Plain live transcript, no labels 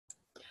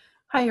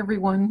Hi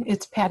everyone,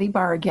 it's Patty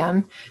Barr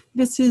again.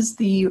 This is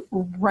the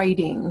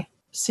writing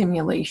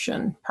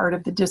simulation, part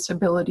of the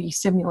disability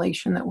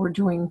simulation that we're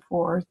doing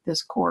for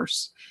this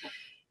course.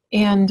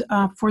 And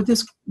for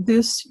this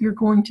you're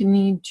going to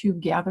need to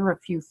gather a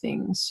few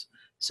things.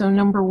 So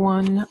number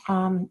one,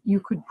 you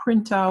could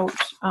print out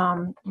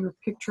your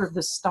picture of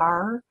the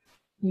star.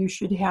 You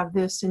should have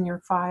this in your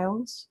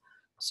files.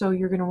 So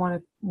you're going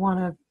to want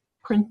to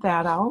print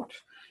that out.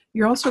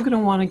 You're also going to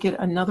want to get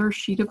another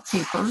sheet of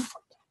paper,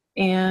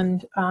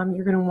 and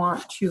you're going to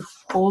want to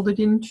fold it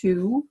in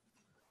two,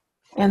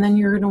 and then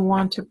you're going to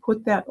want to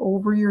put that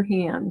over your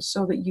hand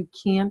so that you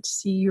can't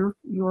see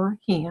your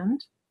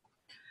hand.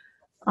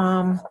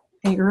 And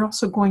you're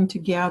also going to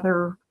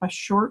gather a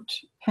short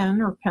pen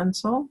or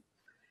pencil,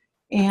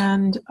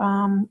 and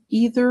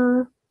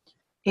either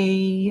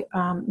a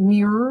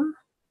mirror,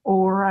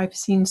 or I've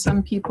seen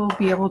some people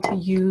be able to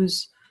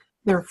use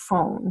their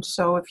phone.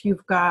 So if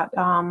you've got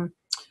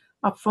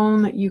a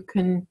phone that you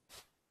can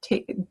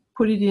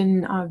put it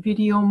in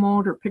video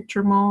mode or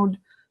picture mode,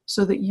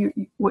 so that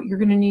what you're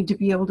going to need to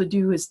be able to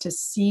do is to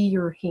see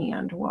your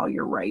hand while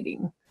you're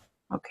writing.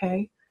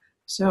 Okay,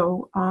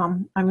 so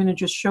I'm going to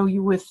just show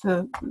you with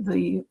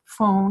the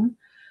phone,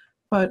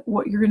 but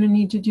what you're going to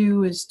need to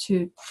do is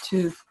to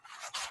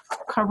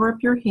cover up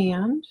your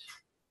hand,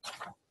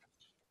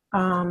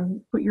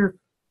 put your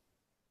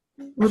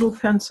little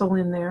pencil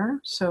in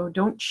there, so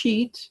don't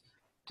cheat,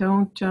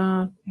 don't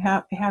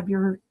have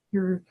your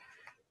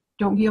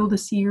don't be able to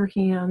see your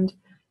hand,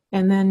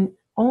 and then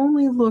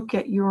only look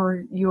at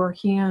your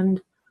hand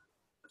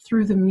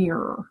through the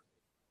mirror.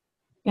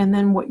 And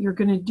then what you're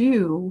going to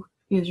do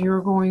is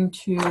you're going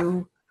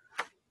to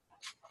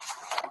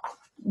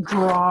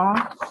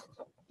draw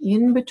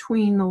in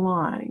between the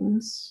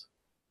lines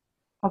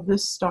of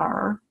this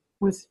star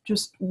with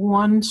just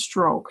one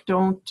stroke.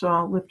 Don't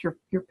lift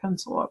your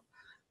pencil up.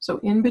 So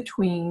in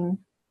between,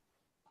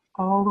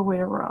 all the way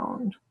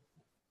around.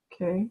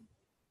 Okay.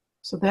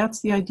 So that's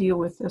the idea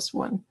with this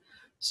one.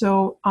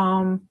 So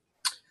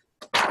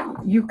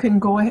you can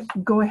go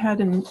ahead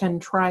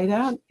and try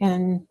that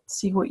and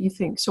see what you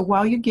think. So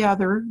while you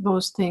gather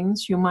those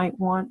things, you might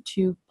want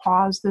to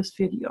pause this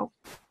video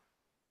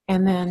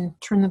and then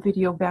turn the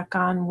video back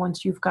on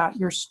once you've got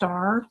your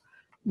star,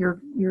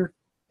 your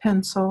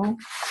pencil,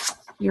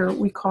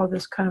 we call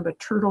this kind of a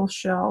turtle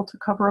shell to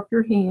cover up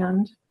your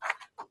hand,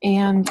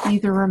 and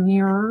either a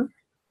mirror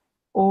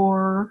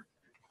or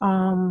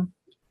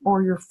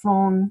your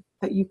phone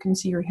that you can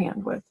see your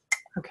hand with.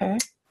 Okay,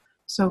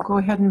 so go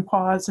ahead and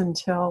pause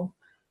until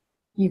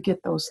you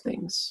get those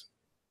things.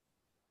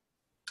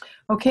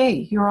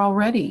 Okay, you're all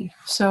ready.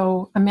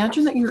 So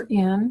imagine that you're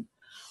in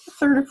a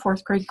 3rd or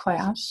 4th grade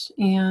class,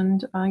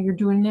 and you're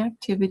doing an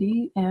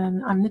activity,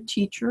 and I'm the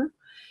teacher,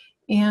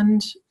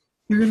 and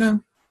you're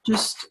gonna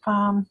just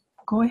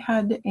go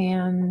ahead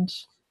and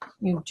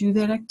do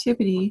that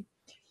activity,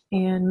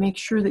 and make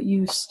sure that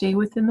you stay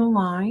within the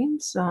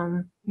lines.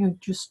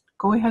 Just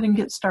go ahead and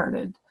get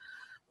started.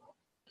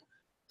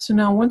 So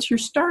now once you're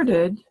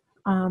started,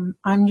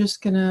 I'm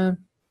just gonna,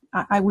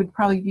 I would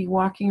probably be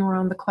walking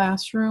around the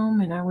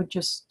classroom, and I would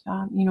just,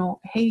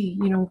 hey,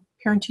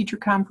 parent-teacher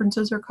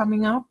conferences are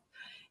coming up,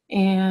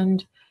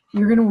 and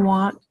you're gonna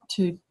want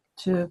to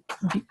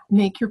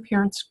make your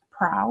parents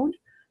proud.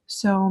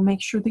 So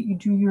make sure that you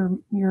do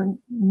your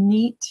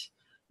neat,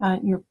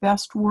 your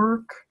best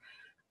work.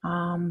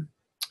 We're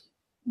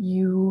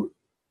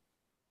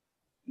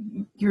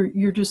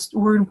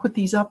gonna put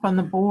these up on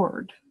the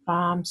board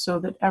so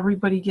that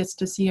everybody gets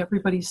to see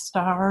everybody's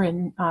star,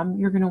 and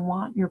you're gonna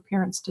want your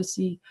parents to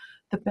see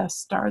the best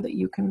star that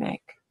you can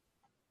make.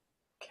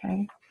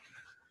 Okay.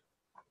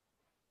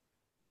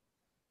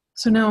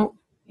 So now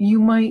you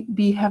might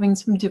be having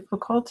some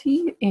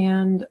difficulty,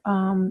 and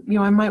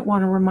I might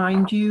want to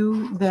remind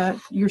you that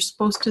you're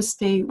supposed to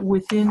stay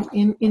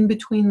in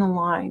between the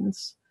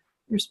lines.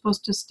 You're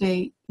supposed to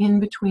stay in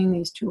between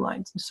these two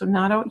lines. So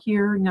not out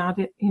here, not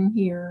in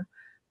here,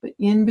 but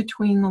in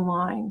between the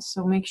lines.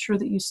 So make sure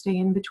that you stay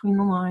in between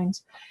the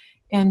lines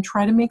and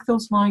try to make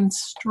those lines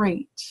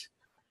straight.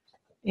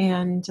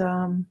 And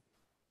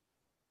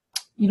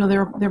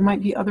there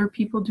might be other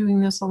people doing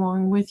this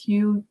along with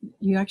you.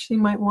 You actually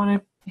might want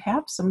to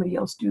have somebody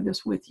else do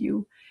this with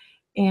you,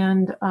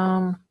 and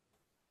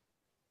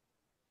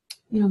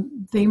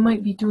they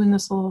might be doing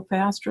this a little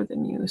faster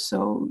than you,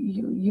 so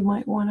you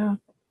might want to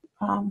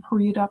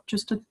hurry it up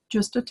just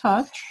a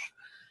touch.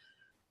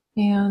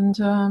 And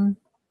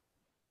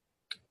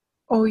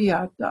oh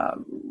yeah,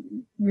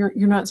 you're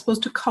not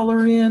supposed to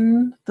color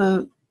in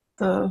the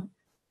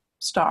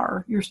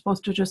star. You're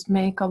supposed to just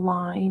make a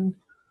line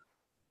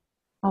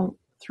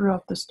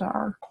throughout the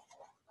star,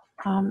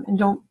 and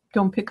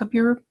don't pick up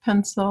your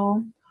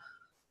pencil.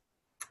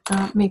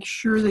 Make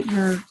sure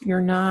that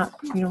you're not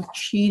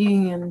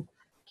cheating and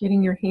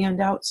getting your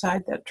hand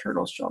outside that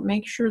turtle shell.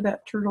 Make sure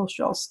that turtle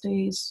shell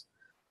stays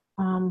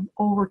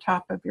over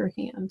top of your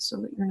hand so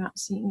that you're not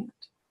seeing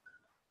it.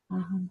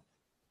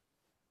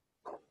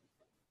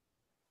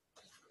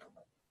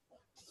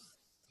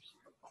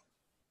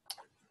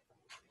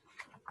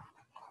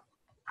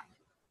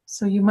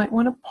 So you might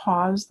want to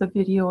pause the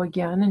video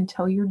again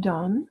until you're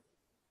done.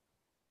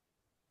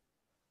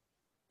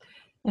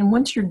 And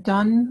once you're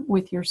done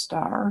with your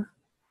star,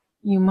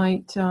 you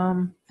might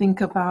think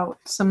about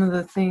some of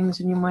the things,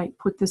 and you might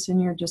put this in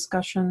your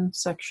discussion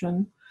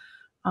section.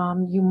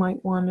 You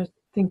might want to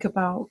think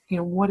about,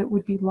 what it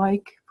would be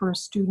like for a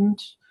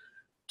student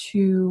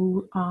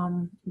to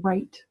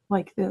write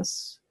like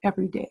this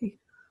every day,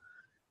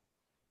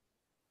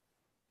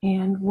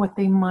 and how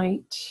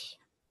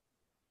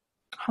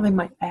they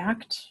might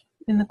act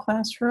in the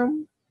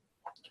classroom.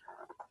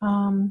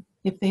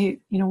 If they,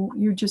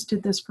 you just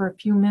did this for a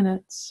few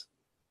minutes,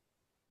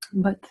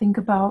 but think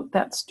about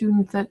that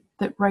student that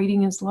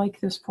writing is like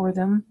this for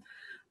them.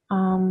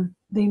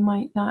 They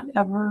might not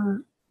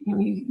ever,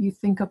 you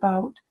think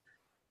about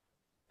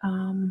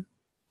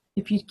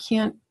if you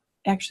can't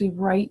actually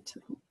write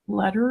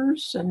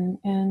letters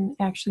and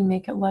actually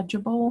make it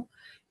legible,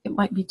 it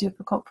might be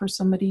difficult for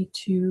somebody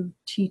to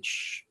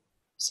teach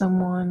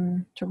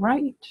someone to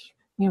write,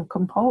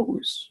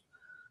 compose.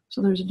 So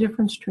there's a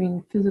difference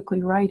between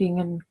physically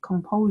writing and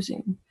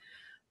composing.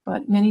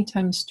 But many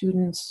times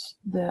students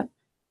that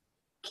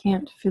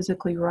can't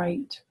physically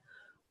write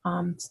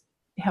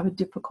have a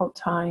difficult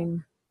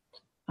time,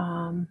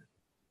 or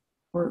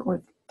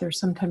they're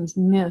sometimes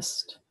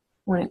missed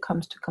when it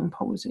comes to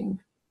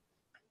composing.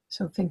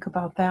 So think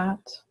about that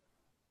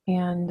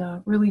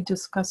and really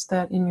discuss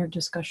that in your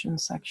discussion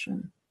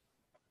section.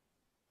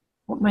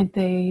 What might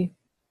they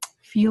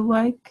feel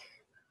like?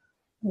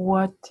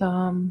 What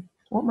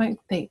might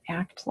they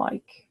act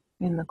like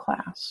in the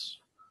class?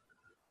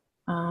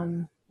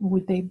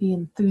 Would they be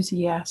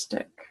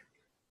enthusiastic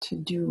to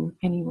do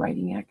any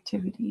writing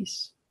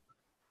activities?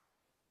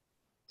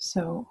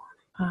 So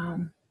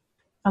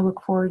I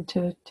look forward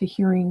to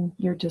hearing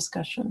your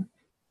discussion.